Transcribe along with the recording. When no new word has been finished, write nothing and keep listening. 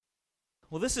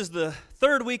Well, this is the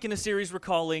third week in a series we're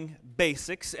calling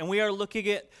Basics, and we are looking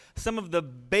at some of the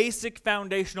basic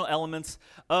foundational elements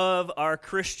of our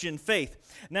Christian faith.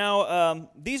 Now,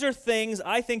 these are things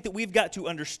I think that we've got to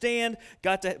understand,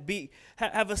 got to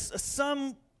have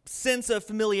some sense of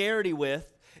familiarity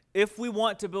with if we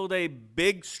want to build a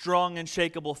big, strong,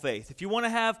 unshakable faith. If you want to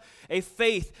have a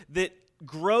faith that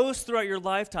grows throughout your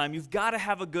lifetime, you've got to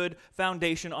have a good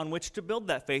foundation on which to build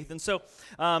that faith. And so,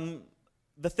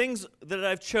 the things that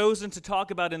I've chosen to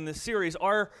talk about in this series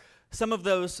are some of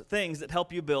those things that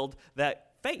help you build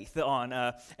that faith on.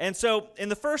 And so in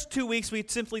the first 2 weeks, we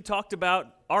simply talked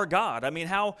about our God. I mean,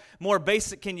 how more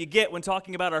basic can you get when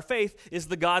talking about our faith is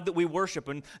the God that we worship.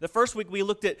 And the first week, we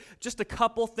looked at just a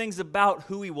couple things about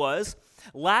who he was.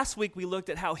 Last week, we looked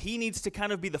at how he needs to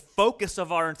kind of be the focus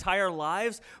of our entire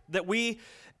lives, that we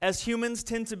as humans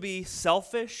tend to be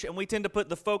selfish, and we tend to put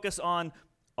the focus on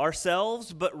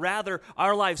ourselves, but rather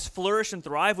our lives flourish and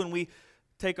thrive when we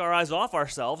take our eyes off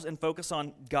ourselves and focus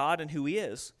on God and who he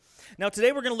is. Now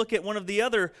today we're going to look at one of the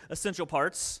other essential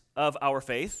parts of our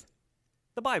faith,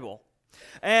 the Bible.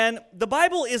 And the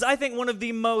Bible is, I think, one of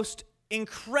the most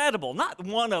incredible, not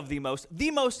one of the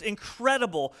most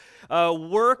incredible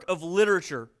work of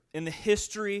literature in the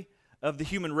history of the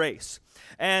human race.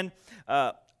 And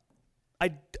I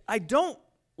don't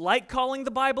like calling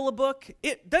the Bible a book.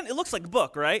 It looks like a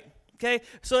book, right? Okay,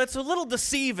 so it's a little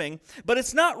deceiving, but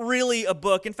it's not really a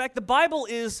book. In fact, the Bible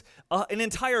is an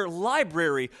entire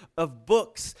library of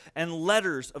books and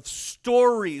letters, of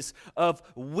stories, of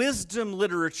wisdom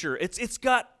literature. It's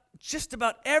got just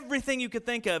about everything you could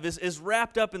think of is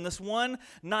wrapped up in this one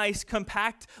nice,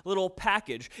 compact little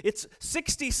package. It's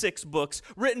 66 books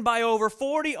written by over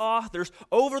 40 authors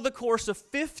over the course of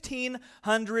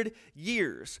 1,500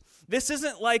 years. This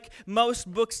isn't like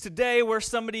most books today where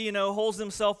somebody, holds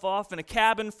himself off in a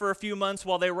cabin for a few months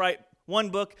while they write one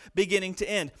book beginning to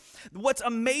end. What's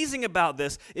amazing about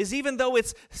this is even though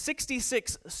it's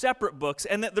 66 separate books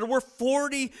and that there were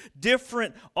 40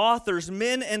 different authors,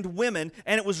 men and women,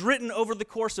 and it was written over the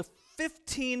course of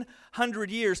 1,500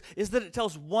 years, is that it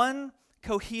tells one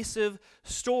cohesive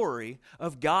story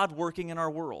of God working in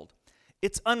our world.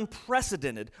 It's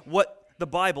unprecedented what the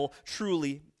Bible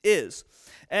truly is.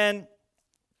 And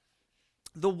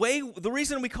the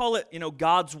reason we call it,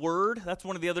 God's Word, that's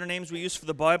one of the other names we use for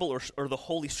the Bible or the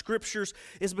Holy Scriptures,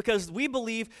 is because we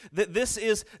believe that this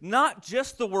is not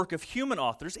just the work of human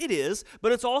authors, it is,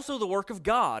 but it's also the work of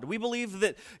God. We believe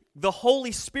that the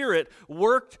Holy Spirit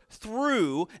worked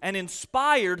through and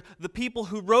inspired the people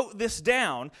who wrote this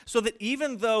down so that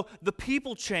even though the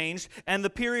people changed and the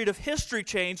period of history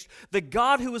changed, the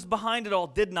God who was behind it all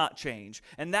did not change.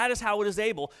 And that is how it is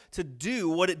able to do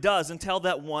what it does and tell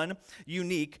that one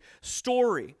unique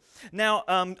story. Now,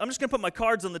 I'm just going to put my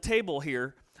cards on the table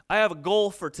here. I have a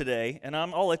goal for today, and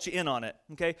I'll let you in on it,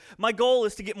 okay? My goal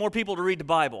is to get more people to read the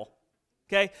Bible.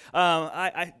 Okay,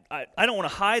 I don't want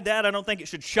to hide that. I don't think it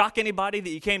should shock anybody that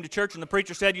you came to church and the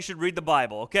preacher said you should read the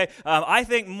Bible, okay? I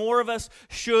think more of us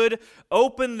should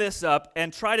open this up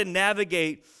and try to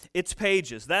navigate its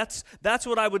pages. That's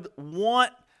what I would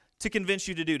want to convince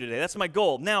you to do today. That's my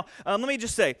goal. Now, let me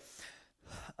just say,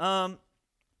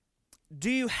 do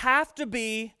you have to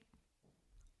read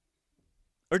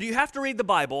the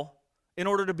Bible in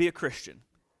order to be a Christian?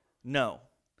 No.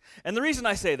 And the reason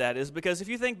I say that is because if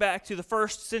you think back to the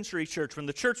first century church, when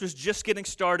the church was just getting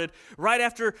started, right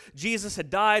after Jesus had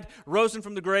died, risen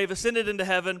from the grave, ascended into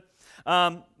heaven,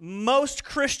 most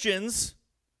Christians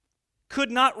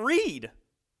could not read.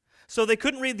 So they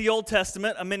couldn't read the Old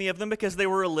Testament, many of them, because they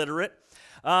were illiterate.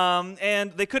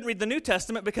 And they couldn't read the New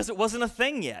Testament because it wasn't a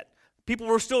thing yet. People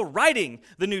were still writing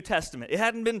the New Testament. It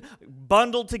hadn't been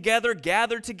bundled together,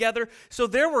 gathered together. So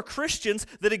there were Christians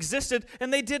that existed,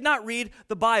 and they did not read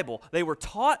the Bible. They were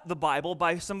taught the Bible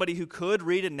by somebody who could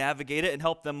read and navigate it and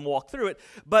help them walk through it.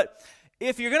 But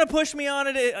if you're going to push me on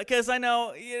it, because I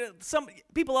know some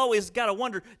people always got to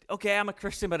wonder, okay, I'm a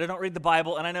Christian, but I don't read the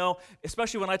Bible. And I know,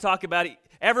 especially when I talk about it,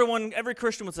 every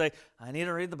Christian would say, I need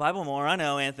to read the Bible more. I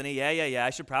know, Anthony. Yeah. I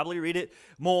should probably read it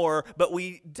more. But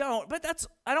we don't. But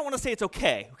I don't want to say it's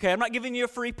okay. Okay, I'm not giving you a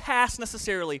free pass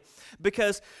necessarily,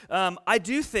 because I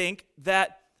do think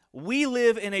that we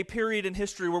live in a period in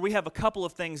history where we have a couple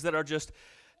of things that are just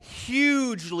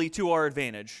hugely to our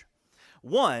advantage.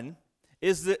 One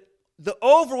is that the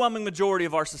overwhelming majority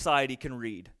of our society can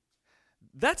read.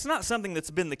 That's not something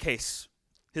that's been the case,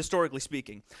 historically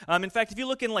speaking. In fact, if you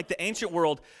look in the ancient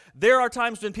world, there are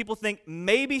times when people think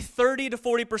maybe 30 to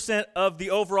 40% of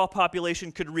the overall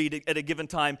population could read at a given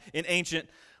time in ancient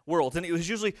worlds. And it was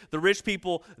usually the rich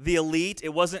people, the elite.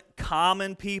 It wasn't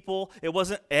common people. It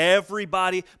wasn't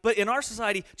everybody. But in our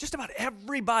society, just about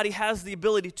everybody has the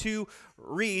ability to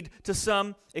read to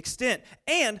some extent.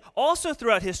 And also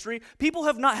throughout history, people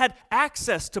have not had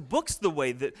access to books the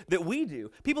way that we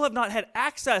do. People have not had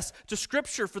access to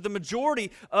Scripture for the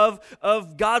majority of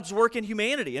God's work in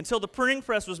humanity until the printing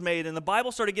press was made and the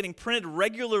Bible started getting printed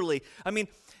regularly. I mean,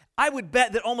 I would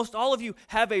bet that almost all of you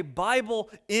have a Bible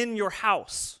in your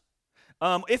house.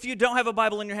 If you don't have a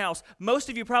Bible in your house, most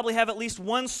of you probably have at least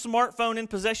one smartphone in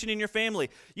possession in your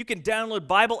family. You can download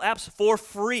Bible apps for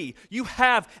free. You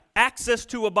have access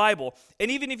to a Bible. And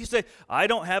even if you say, I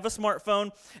don't have a smartphone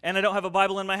and I don't have a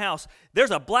Bible in my house, there's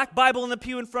a black Bible in the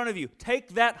pew in front of you.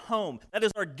 Take that home. That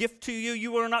is our gift to you.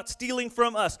 You are not stealing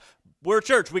from us. We're a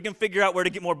church. We can figure out where to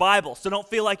get more Bibles, so don't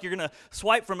feel like you're going to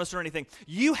swipe from us or anything.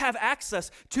 You have access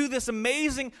to this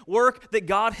amazing work that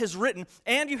God has written,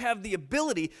 and you have the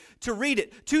ability to read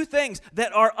it. Two things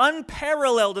that are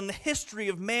unparalleled in the history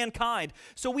of mankind.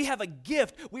 So we have a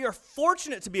gift. We are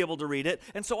fortunate to be able to read it,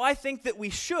 and so I think that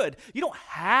we should. You don't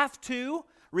have to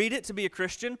read it to be a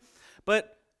Christian,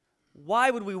 but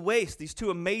why would we waste these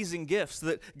two amazing gifts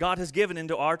that God has given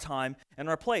into our time and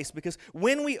our place? Because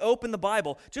when we open the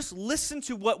Bible, just listen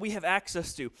to what we have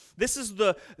access to. These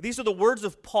are the words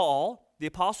of Paul, the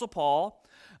Apostle Paul,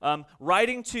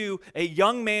 writing to a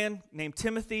young man named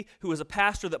Timothy, who was a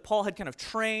pastor that Paul had kind of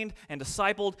trained and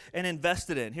discipled and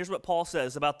invested in. Here's what Paul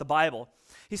says about the Bible.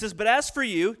 He says, "But as for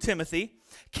you, Timothy,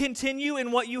 continue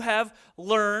in what you have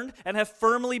learned and have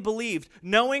firmly believed,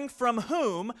 knowing from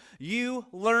whom you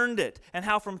learned it, and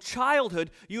how from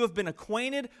childhood you have been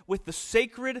acquainted with the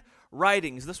sacred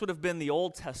writings." This would have been the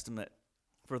Old Testament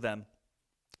for them.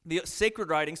 The sacred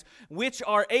writings, which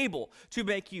are able to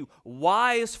make you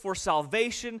wise for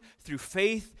salvation through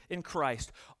faith in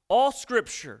Christ. All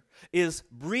Scripture is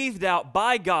breathed out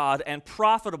by God and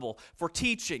profitable for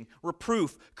teaching,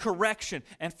 reproof, correction,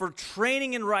 and for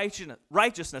training in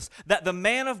righteousness, that the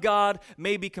man of God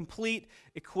may be complete,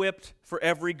 equipped for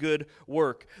every good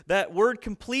work. That word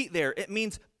complete there, it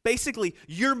means basically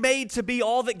you're made to be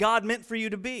all that God meant for you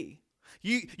to be.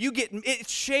 It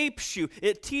shapes you,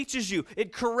 it teaches you,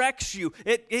 it corrects you,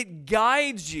 it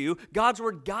guides you. God's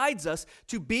word guides us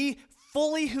to be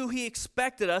fully who He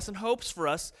expected us and hopes for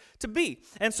us to be.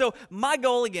 And so my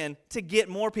goal, again, to get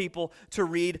more people to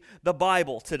read the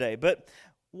Bible today. But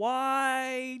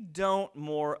why don't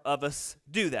more of us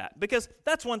do that? Because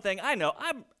that's one thing I know.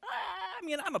 I'm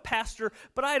a pastor,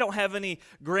 but I don't have any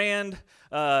grand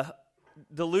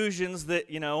delusions that,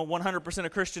 100%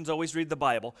 of Christians always read the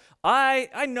Bible.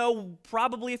 I know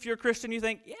probably if you're a Christian, you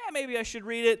think, yeah, maybe I should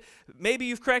read it. Maybe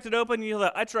you've cracked it open and you're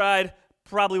like, I tried.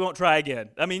 Probably won't try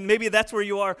again. I mean, maybe that's where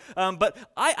you are. But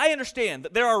I understand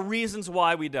that there are reasons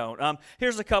why we don't.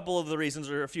 Here's a couple of the reasons,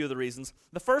 or a few of the reasons.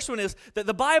 The first one is that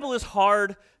the Bible is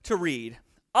hard to read.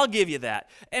 I'll give you that.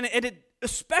 And it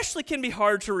especially can be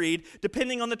hard to read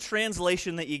depending on the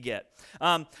translation that you get.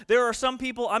 There are some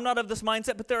people, I'm not of this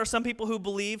mindset, but there are some people who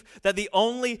believe that the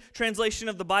only translation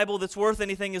of the Bible that's worth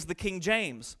anything is the King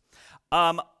James.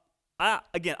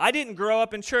 I didn't grow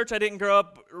up in church, I didn't grow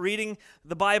up reading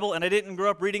the Bible, and I didn't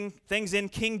grow up reading things in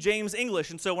King James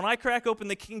English. And so when I crack open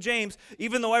the King James,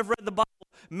 even though I've read the Bible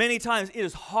many times, it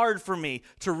is hard for me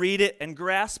to read it and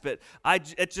grasp it.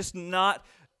 It's just not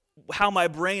how my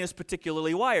brain is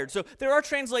particularly wired. So there are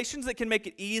translations that can make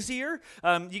it easier.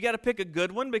 You got to pick a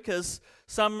good one because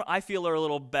some I feel are a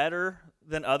little better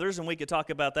than others, and we could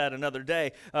talk about that another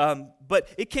day. But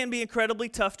it can be incredibly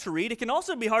tough to read. It can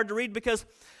also be hard to read because,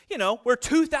 we're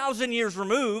 2,000 years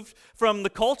removed from the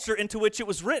culture into which it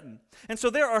was written. And so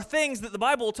there are things that the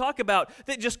Bible will talk about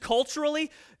that just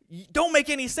culturally don't make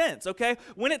any sense, okay?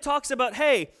 When it talks about,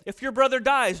 hey, if your brother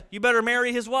dies, you better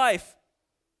marry his wife.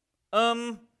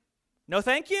 No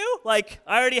thank you? Like,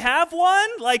 I already have one?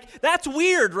 Like, that's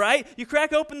weird, right? You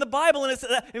crack open the Bible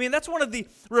and that's one of the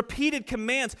repeated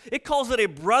commands. It calls it a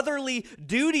brotherly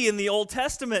duty in the Old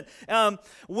Testament.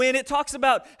 When it talks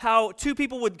about how two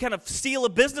people would kind of seal a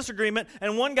business agreement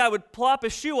and one guy would plop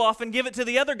his shoe off and give it to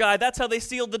the other guy, that's how they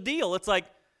sealed the deal. It's like,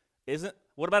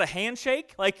 what about a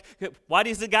handshake? Like, why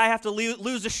does the guy have to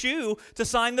lose a shoe to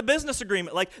sign the business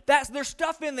agreement? Like, there's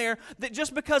stuff in there that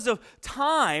just because of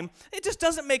time, it just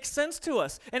doesn't make sense to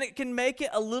us. And it can make it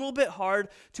a little bit hard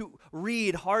to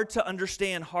read, hard to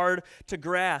understand, hard to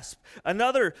grasp.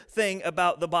 Another thing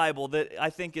about the Bible that I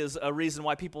think is a reason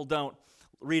why people don't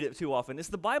read it too often is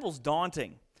the Bible's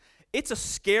daunting. It's a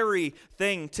scary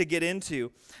thing to get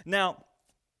into. Now,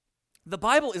 the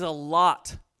Bible is a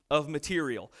lot of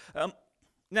material.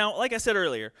 Now, like I said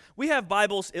earlier, we have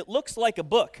Bibles, it looks like a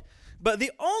book, But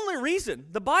the only reason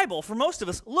the Bible, for most of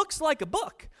us, looks like a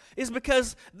book is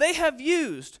because they have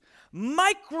used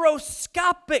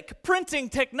microscopic printing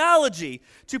technology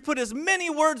to put as many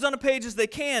words on a page as they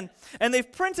can, and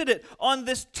they've printed it on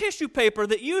this tissue paper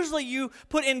that usually you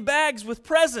put in bags with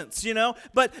presents,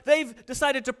 but they've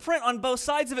decided to print on both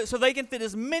sides of it so they can fit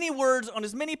as many words on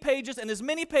as many pages and as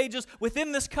many pages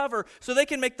within this cover so they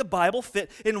can make the Bible fit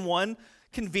in one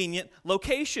convenient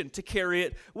location to carry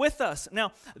it with us.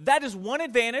 Now, that is one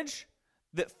advantage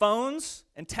that phones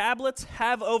and tablets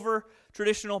have over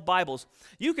traditional Bibles.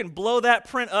 You can blow that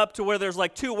print up to where there's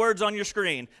like 2 words on your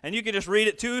screen, and you can just read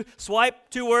it, 2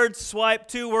 words, swipe,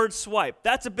 2 words, swipe.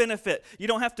 That's a benefit. You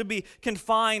don't have to be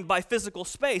confined by physical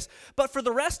space. But for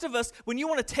the rest of us, when you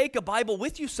want to take a Bible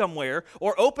with you somewhere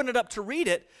or open it up to read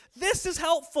it, this is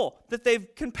helpful that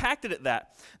they've compacted it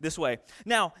this way.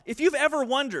 Now, if you've ever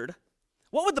wondered,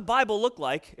 what would the Bible look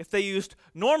like if they used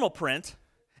normal print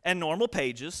and normal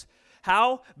pages?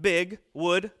 How big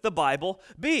would the Bible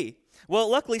be? Well,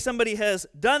 luckily somebody has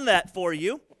done that for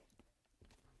you,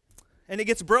 and it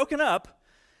gets broken up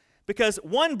because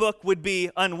one book would be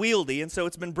unwieldy, and so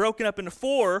it's been broken up into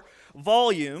 4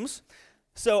 volumes.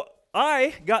 So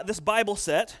I got this Bible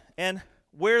set, and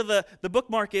where the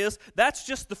bookmark is, that's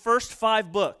just the first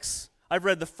 5 books. I've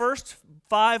read the first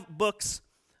 5 books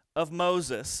of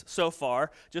Moses so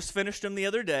far. Just finished them the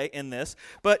other day in this.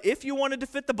 But if you wanted to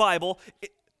fit the Bible,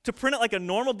 to print it like a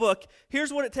normal book,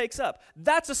 here's what it takes up.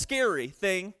 That's a scary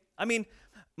thing. I mean,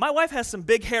 my wife has some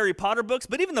big Harry Potter books,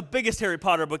 but even the biggest Harry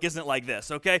Potter book isn't like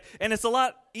this, okay? And it's a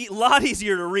lot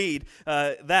easier to read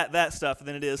that stuff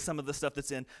than it is some of the stuff that's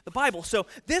in the Bible. So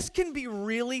this can be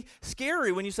really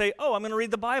scary when you say, oh, I'm going to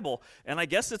read the Bible. And I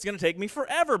guess it's going to take me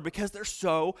forever because there's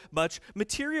so much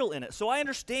material in it. So I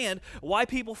understand why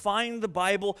people find the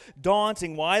Bible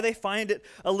daunting, why they find it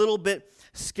a little bit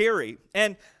scary.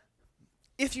 And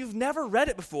if you've never read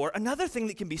it before, another thing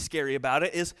that can be scary about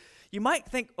it is you might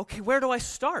think, okay, where do I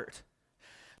start?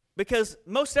 Because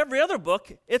most every other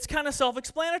book, it's kind of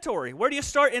self-explanatory. Where do you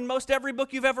start in most every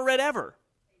book you've ever read ever?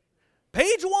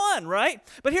 Page 1, right?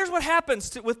 But here's what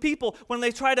happens with people when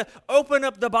they try to open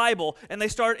up the Bible and they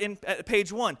start at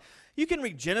page 1. You can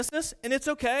read Genesis, and it's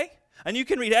okay. And you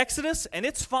can read Exodus, and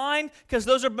it's fine, because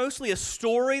those are mostly a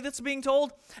story that's being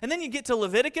told. And then you get to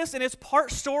Leviticus, and it's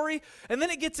part story. And then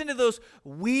it gets into those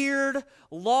weird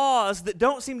laws that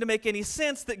don't seem to make any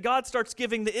sense that God starts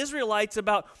giving the Israelites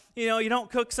about, you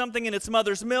don't cook something in its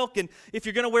mother's milk, and if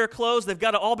you're going to wear clothes, they've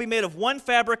got to all be made of one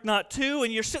fabric, not 2.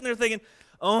 And you're sitting there thinking,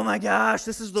 oh my gosh,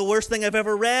 this is the worst thing I've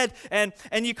ever read, and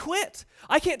you quit.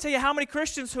 I can't tell you how many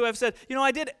Christians who have said,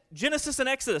 I did Genesis and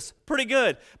Exodus, pretty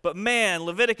good, but man,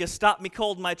 Leviticus stopped me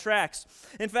cold in my tracks.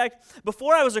 In fact,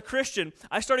 before I was a Christian,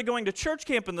 I started going to church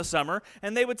camp in the summer,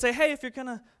 and they would say, hey, if you're going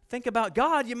to think about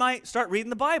God, you might start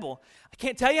reading the Bible. I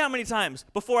can't tell you how many times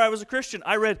before I was a Christian,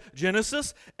 I read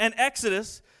Genesis and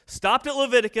Exodus, stopped at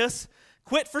Leviticus,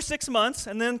 quit for 6 months,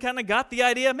 and then kind of got the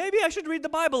idea, maybe I should read the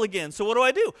Bible again. So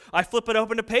what do? I flip it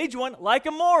open to page 1 like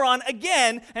a moron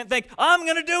again and think, I'm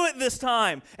going to do it this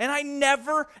time. And I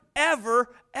never,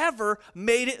 ever, ever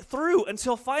made it through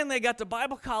until finally I got to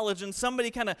Bible college and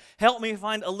somebody kind of helped me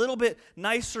find a little bit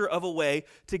nicer of a way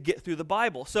to get through the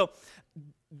Bible. So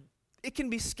it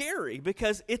can be scary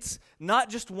because it's not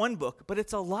just one book, but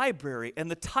it's a library,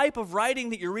 and the type of writing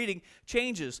that you're reading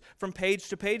changes from page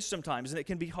to page sometimes, and it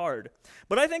can be hard.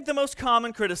 But I think the most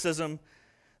common criticism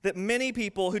that many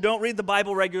people who don't read the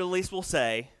Bible regularly will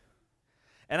say,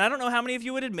 and I don't know how many of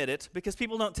you would admit it because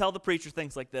people don't tell the preacher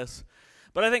things like this,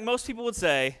 but I think most people would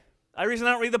say, the reason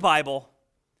I don't read the Bible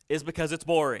is because it's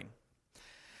boring.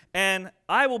 And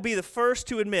I will be the first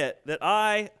to admit that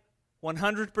I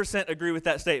 100% agree with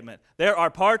that statement. There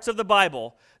are parts of the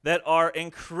Bible that are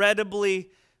incredibly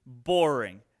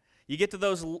boring. You get to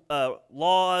those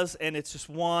laws, and it's just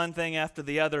one thing after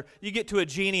the other. You get to a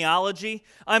genealogy.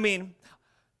 I mean,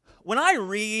 when I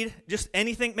read just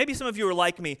anything, maybe some of you are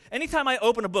like me. Anytime I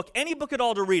open a book, any book at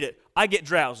all to read it, I get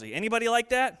drowsy. Anybody like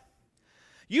that?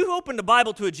 You open the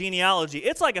Bible to a genealogy,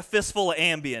 it's like a fistful of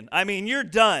Ambien. I mean, you're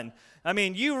done. I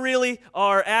mean, you really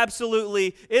are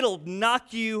absolutely, it'll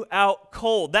knock you out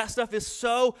cold. That stuff is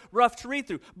so rough to read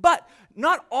through. But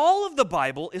not all of the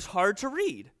Bible is hard to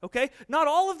read, okay? Not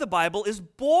all of the Bible is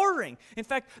boring. In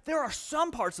fact, there are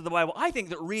some parts of the Bible I think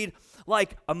that read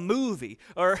like a movie,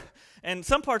 and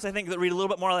some parts I think that read a little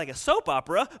bit more like a soap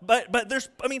opera, but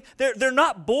they're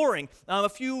not boring. A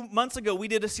few months ago, we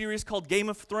did a series called Game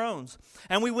of Thrones,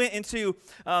 and we went into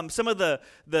some of the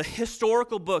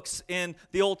historical books in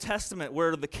the Old Testament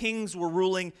where the kings were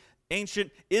ruling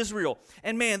ancient Israel.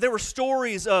 And man, there were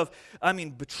stories of,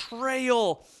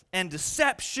 betrayal and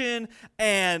deception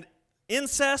and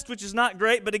incest, which is not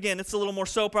great, but again, it's a little more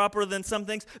soap opera than some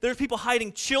things. There's people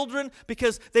hiding children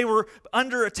because they were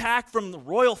under attack from the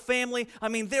royal family.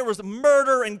 There was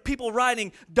murder and people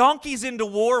riding donkeys into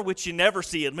war, which you never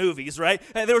see in movies, right?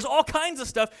 And there was all kinds of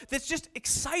stuff that's just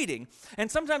exciting. And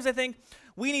sometimes I think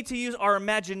we need to use our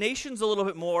imaginations a little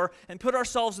bit more and put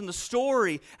ourselves in the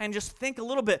story and just think a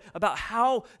little bit about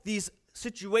how these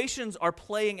situations are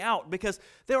playing out, because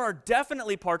there are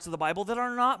definitely parts of the Bible that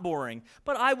are not boring.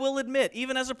 But I will admit,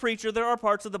 even as a preacher, there are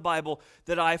parts of the Bible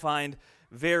that I find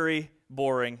very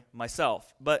boring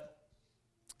myself. But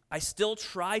I still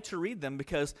try to read them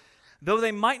because though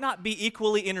they might not be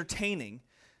equally entertaining,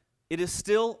 it is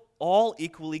still all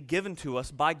equally given to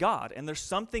us by God. And there's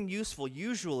something useful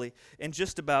usually in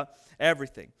just about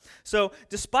everything. So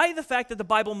despite the fact that the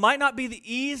Bible might not be the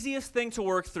easiest thing to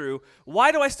work through,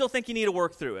 why do I still think you need to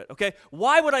work through it? Okay?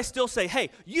 Why would I still say,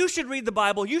 hey, you should read the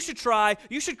Bible, you should try,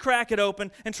 you should crack it open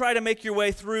and try to make your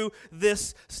way through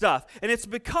this stuff? And it's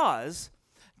because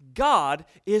God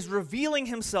is revealing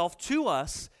himself to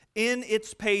us in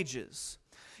its pages.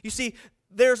 You see,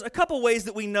 there's a couple ways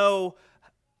that we know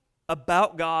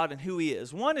about God and who he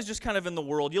is. One is just kind of in the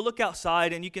world. You look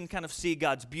outside and you can kind of see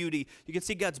God's beauty. You can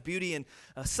see God's beauty in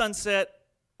a sunset,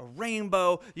 a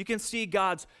rainbow. You can see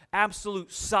God's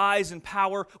absolute size and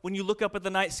power when you look up at the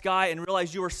night sky and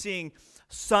realize you are seeing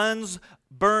suns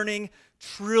burning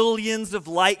trillions of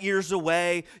light years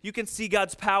away. You can see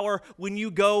God's power when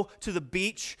you go to the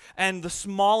beach and the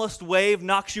smallest wave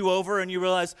knocks you over and you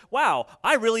realize, wow,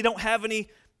 I really don't have any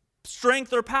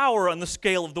strength or power on the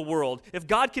scale of the world. If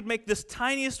God could make this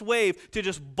tiniest wave to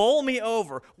just bowl me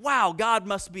over, wow, God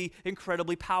must be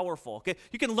incredibly powerful. Okay,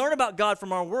 you can learn about God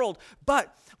from our world,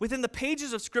 but within the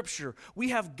pages of Scripture, we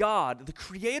have God, the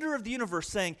creator of the universe,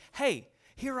 saying, hey,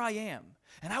 here I am,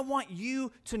 and I want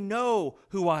you to know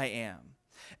who I am.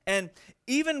 And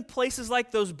even places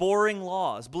like those boring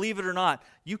laws, believe it or not,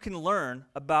 you can learn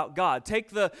about God.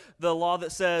 Take the law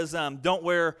that says don't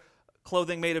wear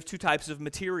clothing made of two types of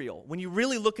material. When you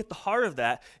really look at the heart of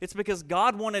that, it's because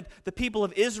God wanted the people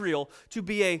of Israel to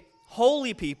be a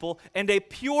holy people and a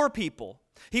pure people.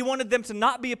 He wanted them to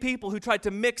not be a people who tried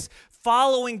to mix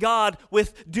following God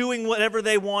with doing whatever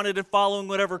they wanted and following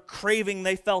whatever craving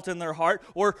they felt in their heart,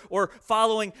 or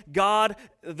following God,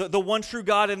 the one true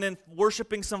God, and then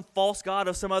worshiping some false god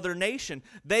of some other nation.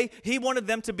 He wanted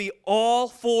them to be all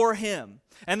for him.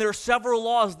 And there are several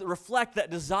laws that reflect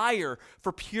that desire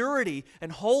for purity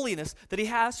and holiness that he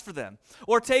has for them.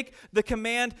 Or take the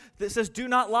command that says, do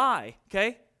not lie,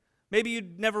 okay? Maybe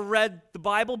you'd never read the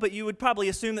Bible, but you would probably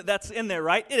assume that that's in there,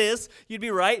 right? It is. You'd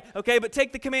be right, okay? But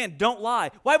take the command, don't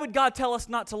lie. Why would God tell us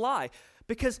not to lie?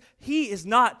 Because he is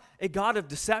not a God of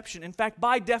deception. In fact,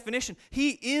 by definition,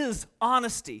 he is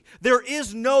honesty. There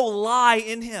is no lie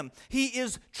in him. He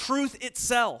is truth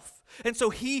itself. And so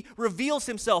he reveals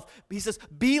himself. He says,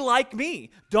 be like me.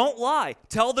 Don't lie.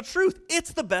 Tell the truth.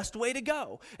 It's the best way to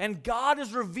go. And God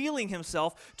is revealing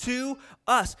himself to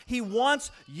us. He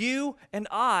wants you and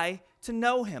I to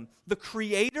know him. The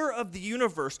creator of the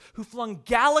universe, who flung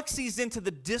galaxies into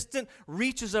the distant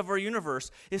reaches of our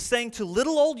universe, is saying to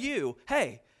little old you,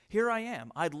 hey, here I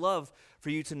am. I'd love for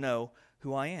you to know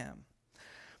who I am.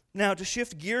 Now, to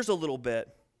shift gears a little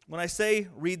bit, when I say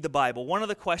read the Bible, one of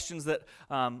the questions that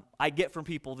I get from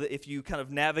people, that if you kind of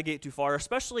navigate too far,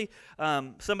 especially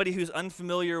somebody who's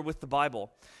unfamiliar with the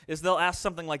Bible, is they'll ask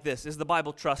something like this: is the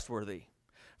Bible trustworthy?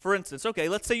 For instance, okay,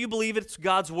 let's say you believe it's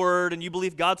God's word and you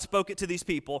believe God spoke it to these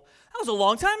people. That was a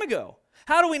long time ago.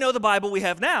 How do we know the Bible we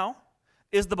have now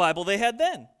is the Bible they had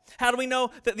then? How do we know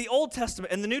that the Old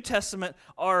Testament and the New Testament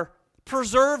are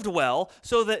preserved well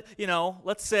so that,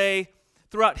 let's say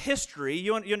throughout history,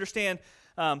 you understand,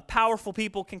 powerful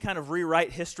people can kind of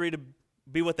rewrite history to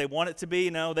be what they want it to be.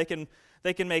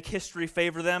 They can make history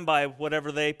favor them by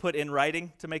whatever they put in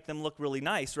writing to make them look really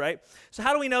nice, right? So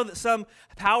how do we know that some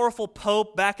powerful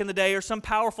pope back in the day or some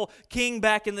powerful king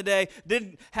back in the day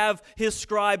didn't have his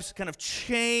scribes kind of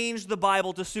change the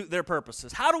Bible to suit their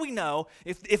purposes? How do we know,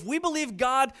 if we believe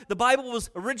God, the Bible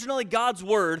was originally God's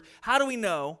word, how do we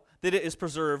know that it is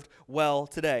preserved well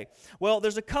today? Well,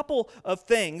 there's a couple of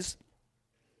things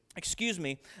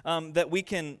that we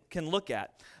can look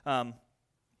at.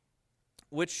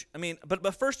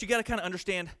 But first you got to kind of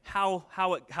understand how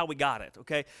we got it,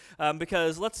 okay?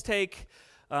 Because let's take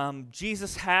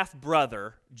Jesus'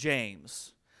 half-brother,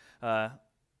 James.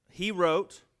 He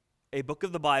wrote a book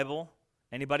of the Bible.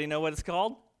 Anybody know what it's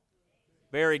called?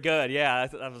 Very good, yeah,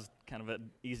 that was kind of an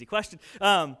easy question.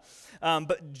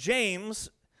 But James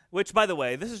Which, by the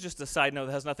way, this is just a side note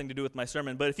that has nothing to do with my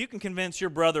sermon, but if you can convince your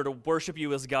brother to worship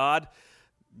you as God,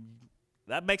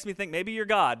 that makes me think maybe you're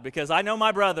God, because I know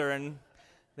my brother, and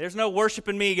there's no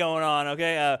worshiping me going on,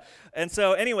 okay? And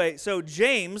so anyway, so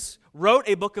James wrote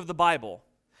a book of the Bible.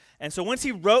 And so once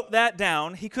he wrote that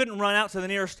down, he couldn't run out to the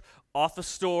nearest Office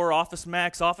Store, Office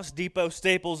Max, Office Depot,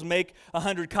 Staples, make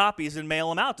 100 copies and mail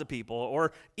them out to people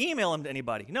or email them to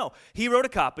anybody. No, he wrote a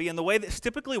copy, and the way this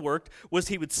typically worked was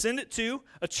he would send it to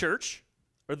a church,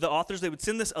 or the authors, they would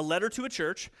send a letter to a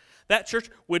church. That church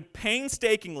would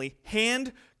painstakingly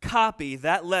hand copy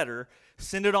that letter,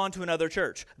 send it on to another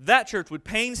church. That church would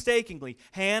painstakingly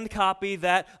hand copy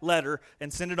that letter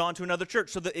and send it on to another church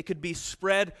so that it could be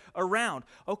spread around.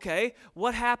 Okay,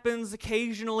 what happens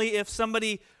occasionally if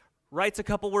somebody writes a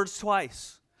couple words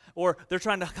twice? Or they're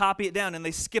trying to copy it down and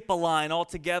they skip a line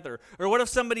altogether? Or what if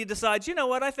somebody decides, you know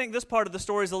what, I think this part of the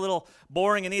story is a little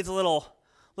boring and needs a little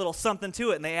something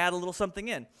to it, and they add a little something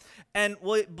in. And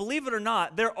well, believe it or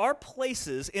not, there are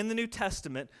places in the New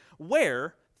Testament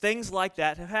where things like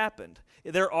that have happened.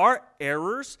 There are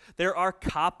errors, there are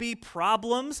copy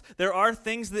problems, there are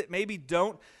things that maybe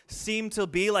don't seem to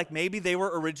be like maybe they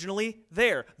were originally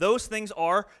there. Those things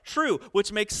are true,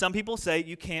 which makes some people say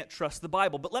you can't trust the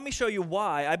Bible. But let me show you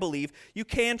why I believe you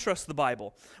can trust the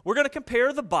Bible. We're going to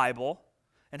compare the Bible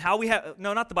and how we have,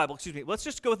 no, not the Bible, excuse me. Let's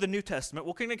just go with the New Testament.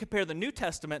 We're going to compare the New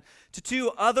Testament to two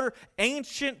other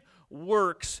ancient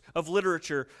works of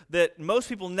literature that most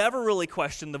people never really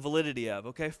question the validity of,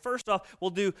 okay? First off,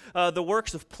 we'll do the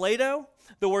works of Plato,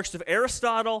 the works of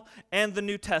Aristotle, and the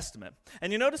New Testament.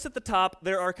 And you notice at the top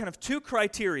there are kind of two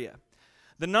criteria.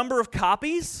 The number of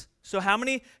copies, so how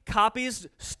many copies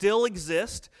still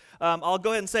exist. I'll go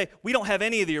ahead and say we don't have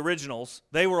any of the originals.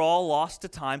 They were all lost to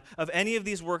time of any of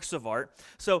these works of art.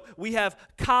 So we have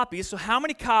copies. So how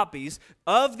many copies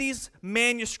of these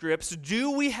manuscripts do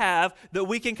we have that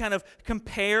we can kind of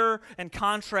compare and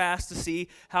contrast to see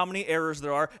how many errors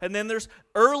there are? And then there's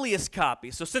earliest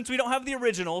copies. So since we don't have the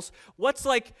originals, what's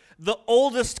like the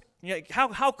oldest,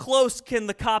 how close can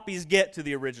the copies get to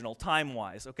the original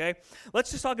time-wise, okay?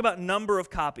 Let's just talk about number of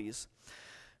copies.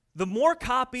 The more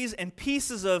copies and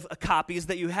pieces of copies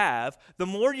that you have, the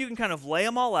more you can kind of lay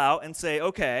them all out and say,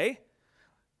 okay,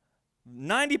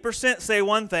 90% say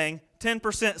one thing,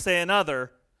 10% say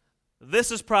another.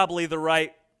 This is probably the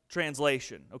right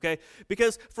translation, okay?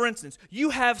 Because, for instance, you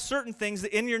have certain things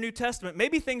that in your New Testament,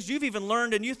 maybe things you've even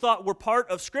learned and you thought were part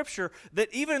of Scripture, that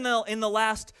even in the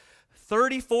last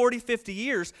 30, 40, 50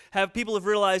 years, people have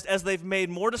realized as they've made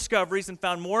more discoveries and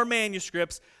found more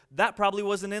manuscripts, that probably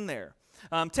wasn't in there.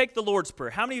 Take the Lord's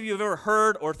Prayer. How many of you have ever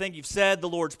heard or think you've said the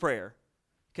Lord's Prayer?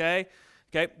 Okay.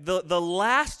 The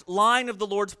last line of the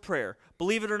Lord's Prayer,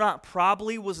 believe it or not,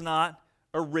 probably was not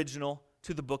original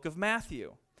to the book of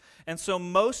Matthew. And so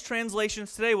most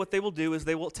translations today, what they will do is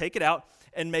they will take it out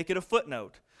and make it a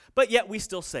footnote. But yet we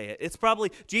still say it. It's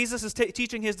probably, Jesus is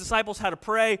teaching his disciples how to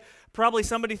pray. Probably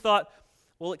somebody thought,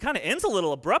 well, it kind of ends a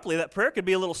little abruptly. That prayer could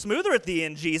be a little smoother at the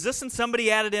end, Jesus. And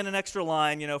somebody added in an extra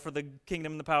line, for the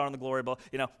kingdom and the power and the glory.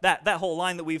 That whole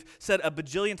line that we've said a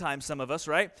bajillion times, some of us,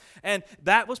 right? And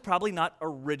that was probably not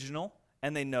original,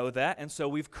 and they know that. And so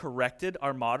we've corrected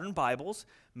our modern Bibles,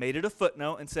 made it a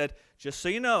footnote, and said, just so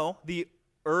you know, the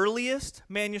earliest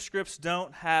manuscripts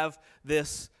don't have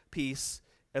this piece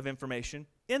of information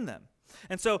in them.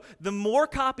 And so the more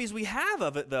copies we have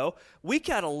of it, though, we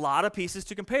got a lot of pieces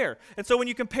to compare. And so when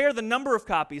you compare the number of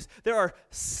copies, there are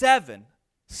seven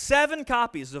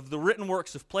copies of the written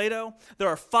works of Plato. There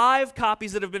are 5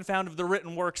 copies that have been found of the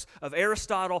written works of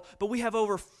Aristotle. But we have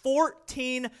over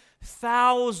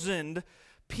 14,000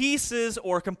 pieces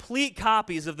or complete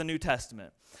copies of the New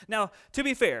Testament. Now, to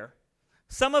be fair,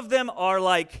 some of them are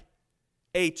like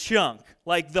a chunk.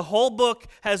 Like the whole book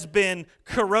has been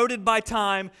corroded by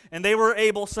time, and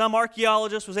some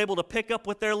archaeologist was able to pick up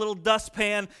with their little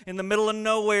dustpan in the middle of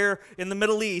nowhere in the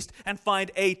Middle East and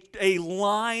find a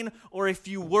line or a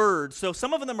few words. So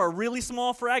some of them are really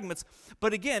small fragments,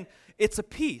 but again, it's a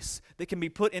piece that can be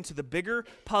put into the bigger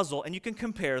puzzle, and you can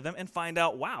compare them and find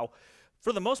out, wow,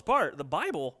 for the most part, the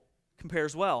Bible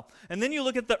compares well. And then you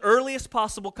look at the earliest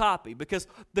possible copy, because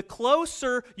the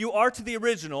closer you are to the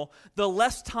original, the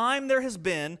less time there has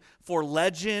been for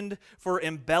legend, for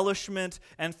embellishment,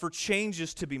 and for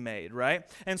changes to be made, right?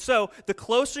 And so the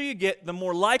closer you get, the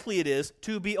more likely it is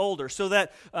to be older. So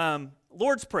that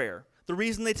Lord's Prayer, the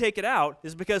reason they take it out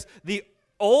is because the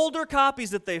older copies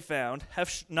that they found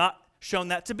have not shown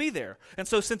that to be there. And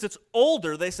so since it's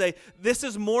older, they say this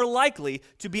is more likely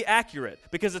to be accurate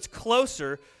because it's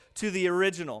closer to the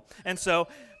original. And so,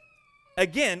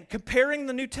 again, comparing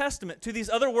the New Testament to these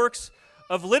other works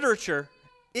of literature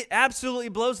it absolutely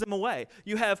blows them away.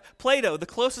 You have Plato, the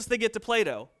closest they get to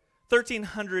Plato,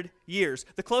 1,300 years.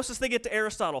 The closest they get to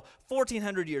Aristotle,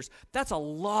 1,400 years. That's a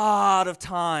lot of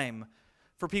time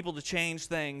for people to change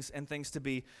things and things to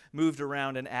be moved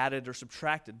around and added or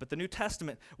subtracted. But the New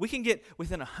Testament, we can get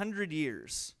within 100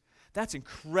 years. That's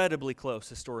incredibly close,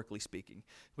 historically speaking.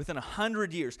 Within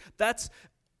 100 years. That's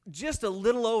just a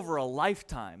little over a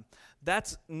lifetime.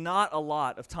 That's not a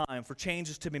lot of time for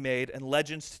changes to be made and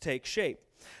legends to take shape.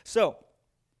 So,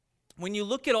 when you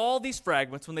look at all these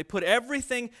fragments, when they put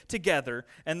everything together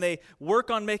and they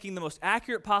work on making the most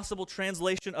accurate possible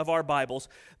translation of our Bibles,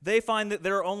 they find that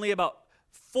there are only about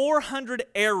 400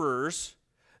 errors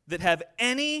that have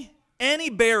any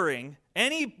bearing,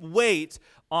 any weight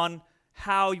on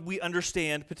how we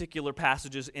understand particular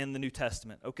passages in the New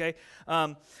Testament, okay?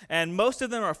 And most of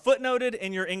them are footnoted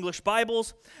in your English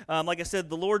Bibles. Like I said,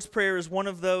 the Lord's Prayer is one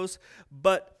of those,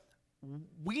 but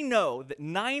we know that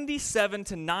 97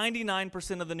 to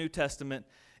 99% of the New Testament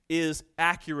is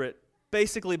accurate,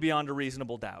 basically beyond a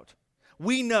reasonable doubt.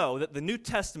 We know that the New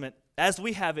Testament, as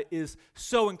we have it, is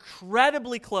so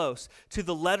incredibly close to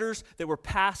the letters that were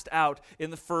passed out in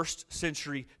the first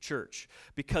century church,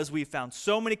 because we found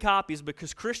so many copies,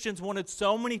 because Christians wanted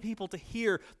so many people to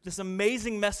hear this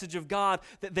amazing message of God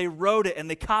that they wrote it and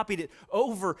they copied it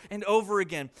over and over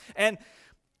again. And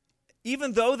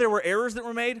even though there were errors that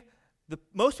were made,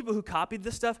 most people who copied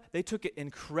this stuff, they took it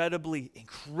incredibly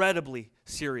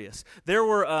serious. There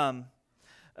was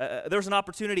an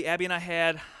opportunity Abby and I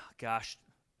had, gosh,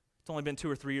 it's only been 2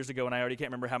 or 3 years ago, and I already can't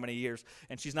remember how many years,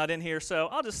 and she's not in here, so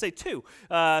I'll just say 2.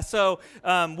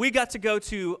 We got to go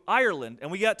to Ireland,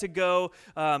 and we got to go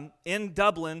in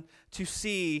Dublin to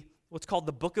see what's called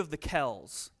the Book of the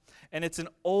Kells, and it's an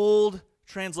old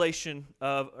translation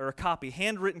or a copy,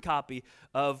 handwritten copy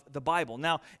of the Bible.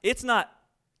 Now, it's not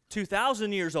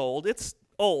 2,000 years old. It's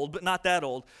old, but not that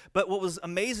old. But what was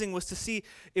amazing was to see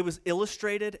it was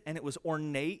illustrated and it was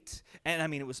ornate. And I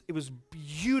mean, it was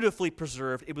beautifully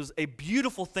preserved. It was a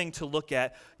beautiful thing to look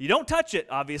at. You don't touch it,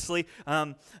 obviously,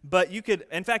 but you could,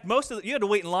 in fact, you had to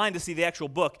wait in line to see the actual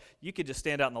book. You could just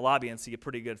stand out in the lobby and see a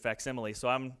pretty good facsimile.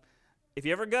 So if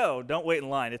you ever go, don't wait in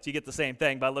line. You get the same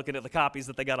thing by looking at the copies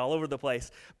that they got all over the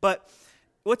place. But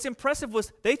what's impressive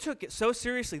was they took it so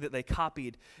seriously that they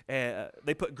copied,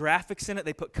 they put graphics in it,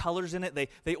 they put colors in it,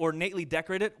 they ornately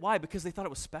decorated it. Why? Because they thought it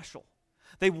was special.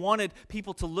 They wanted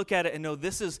people to look at it and know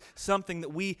this is something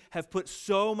that we have put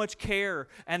so much care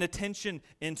and attention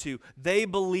into. They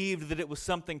believed that it was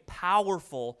something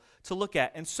powerful to look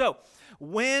at. And so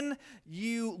when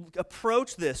you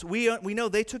approach this, we know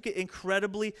they took it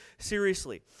incredibly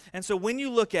seriously. And so when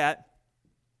you look at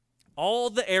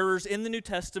all the errors in the New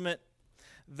Testament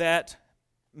that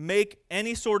make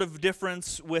any sort of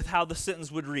difference with how the sentence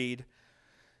would read,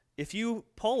 if you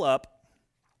pull up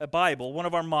a Bible, one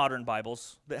of our modern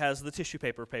Bibles that has the tissue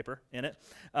paper in it,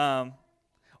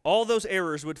 all those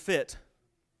errors would fit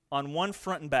on one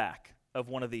front and back of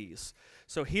one of these.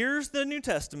 So here's the New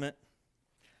Testament.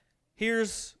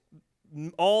 Here's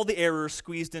all the errors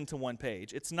squeezed into one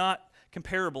page. It's not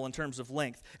comparable in terms of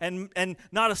length. And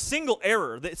not a single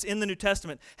error that's in the New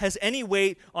Testament has any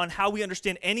weight on how we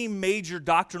understand any major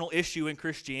doctrinal issue in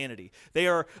Christianity.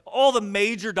 All the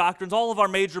major doctrines, all of our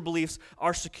major beliefs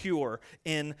are secure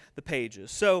in the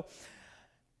pages. So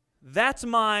that's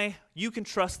you can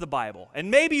trust the Bible. And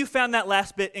maybe you found that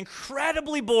last bit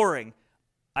incredibly boring.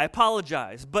 I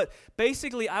apologize. But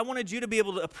basically, I wanted you to be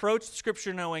able to approach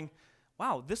Scripture knowing,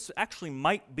 wow, this actually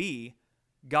might be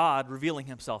God revealing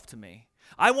himself to me.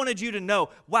 I wanted you to know,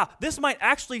 wow, this might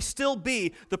actually still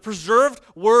be the preserved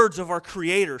words of our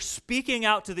Creator speaking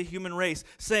out to the human race,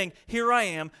 saying, here I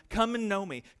am, come and know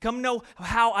me. Come know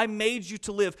how I made you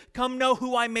to live. Come know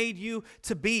who I made you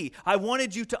to be. I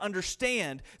wanted you to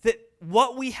understand that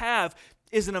what we have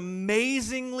is an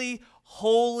amazingly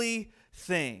holy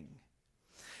thing.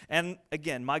 And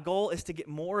again, my goal is to get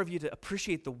more of you to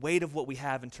appreciate the weight of what we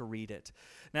have and to read it.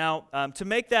 Now, to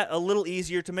make that a little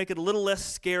easier, to make it a little less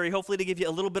scary, hopefully to give you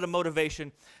a little bit of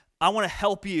motivation, I want to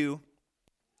help you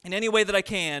in any way that I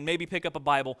can, maybe pick up a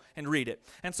Bible and read it.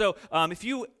 And so if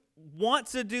you want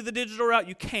to do the digital route,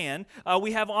 you can.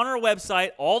 We have on our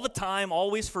website all the time,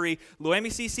 always free,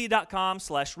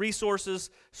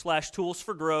 loamicc.com/resources/tools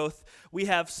for growth. We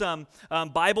have some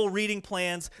Bible reading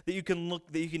plans that you can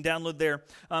download there.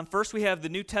 First, we have the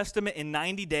New Testament in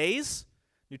 90 days.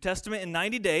 New Testament in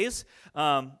 90 days.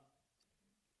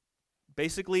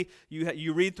 Basically,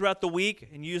 you read throughout the week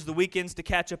and use the weekends to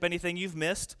catch up anything you've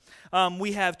missed.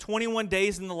 We have 21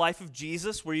 days in the life of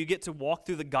Jesus where you get to walk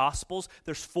through the Gospels.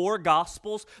 There's 4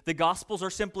 Gospels. The Gospels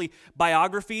are simply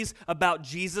biographies about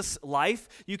Jesus' life.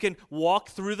 You can walk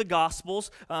through the Gospels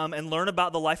and learn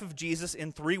about the life of Jesus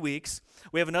in 3 weeks.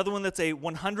 We have another one that's a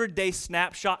 100-day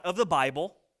snapshot of the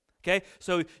Bible. Okay,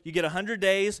 so you get 100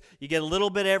 days, you get a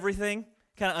little bit of everything.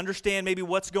 Kind of understand maybe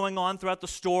what's going on throughout the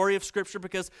story of Scripture,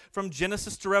 because from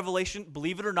Genesis to Revelation,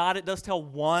 believe it or not, it does tell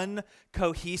one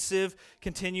cohesive,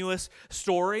 continuous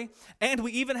story. And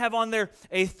we even have on there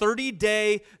a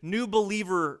 30-day new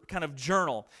believer kind of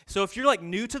journal. So if you're like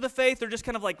new to the faith or just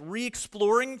kind of like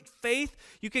re-exploring faith,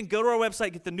 you can go to our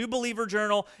website, get the new believer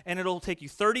journal, and it'll take you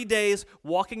 30 days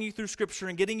walking you through Scripture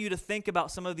and getting you to think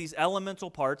about some of these elemental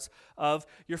parts of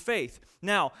your faith.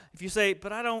 Now, if you say,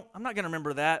 but I'm not going to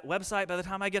remember that website by the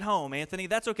time I get home, Anthony,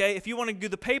 that's okay. If you want to do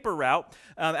the paper route,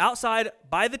 outside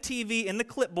by the TV in the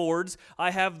clipboards,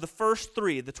 I have the first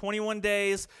 3, the 21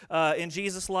 days in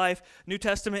Jesus' life, New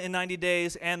Testament in 90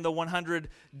 days, and the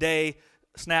 100-day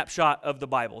snapshot of the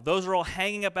Bible. Those are all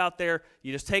hanging up out there.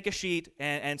 You just take a sheet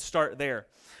and start there.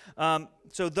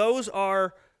 So those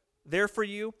are there for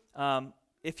you.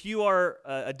 If you are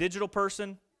a digital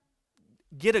person,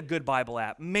 get a good Bible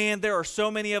app. Man, there are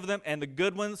so many of them, and the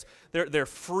good ones, they're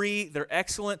free, they're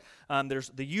excellent. There's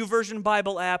the YouVersion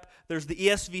Bible app. There's the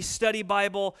ESV Study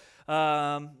Bible.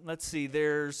 Let's see,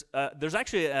 there's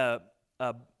actually a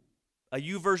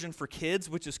YouVersion for kids,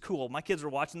 which is cool. My kids were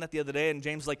watching that the other day, and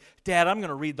James was like, Dad, I'm going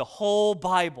to read the whole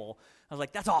Bible. I was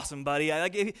like, that's awesome, buddy.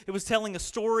 It was telling a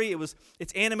story.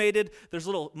 It's animated. There's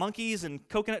little monkeys and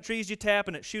coconut trees you tap,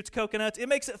 and it shoots coconuts. It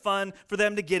makes it fun for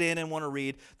them to get in and want to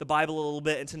read the Bible a little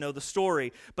bit and to know the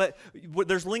story. But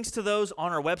there's links to those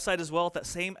on our website as well at that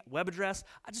same web address.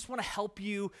 I just want to help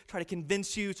you, try to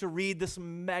convince you to read this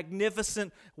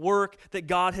magnificent work that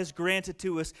God has granted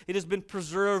to us. It has been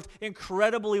preserved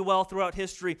incredibly well throughout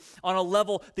history on a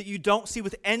level that you don't see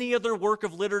with any other work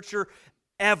of literature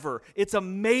ever. It's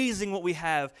amazing what we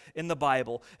have in the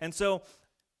Bible. And so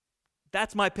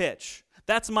that's my pitch.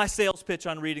 That's my sales pitch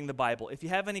on reading the Bible. If you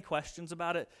have any questions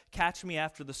about it, catch me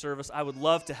after the service. I would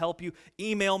love to help you.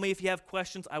 Email me if you have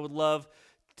questions. I would love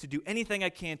to do anything I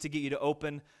can to get you to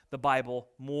open the Bible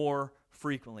more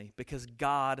frequently, because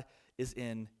God is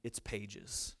in its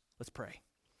pages. Let's pray.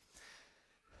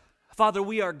 Father,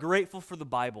 we are grateful for the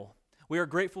Bible. We are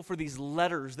grateful for these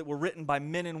letters that were written by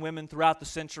men and women throughout the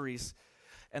centuries.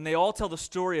 And they all tell the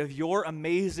story of your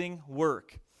amazing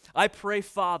work. I pray,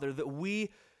 Father, that we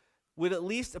would at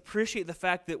least appreciate the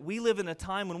fact that we live in a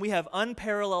time when we have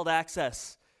unparalleled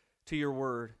access to your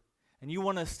word. And you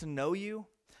want us to know you.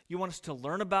 You want us to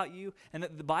learn about you. And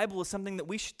that the Bible is something that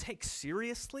we should take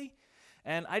seriously.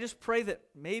 And I just pray that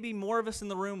maybe more of us in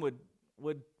the room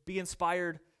would be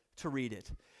inspired to read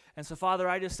it. And so, Father,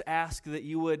 I just ask that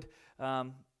you would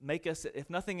make us, if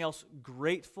nothing else,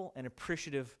 grateful and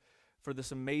appreciative for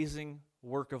this amazing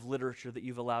work of literature that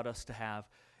you've allowed us to have,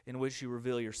 in which you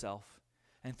reveal yourself.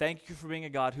 And thank you for being a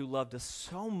God who loved us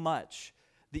so much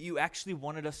that you actually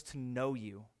wanted us to know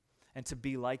you and to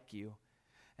be like you.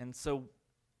 And so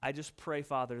I just pray,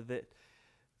 Father,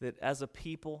 that as a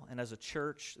people and as a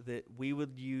church, that we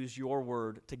would use your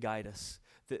word to guide us,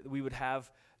 that we would have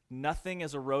nothing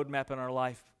as a roadmap in our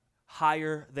life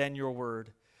higher than your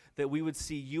word, that we would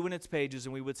see you in its pages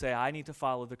and we would say, I need to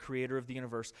follow the creator of the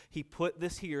universe. He put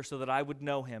this here so that I would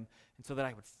know him and so that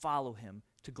I would follow him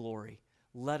to glory.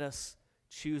 Let us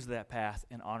choose that path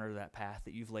and honor that path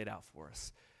that you've laid out for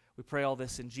us. We pray all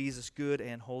this in Jesus' good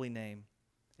and holy name.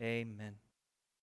 Amen.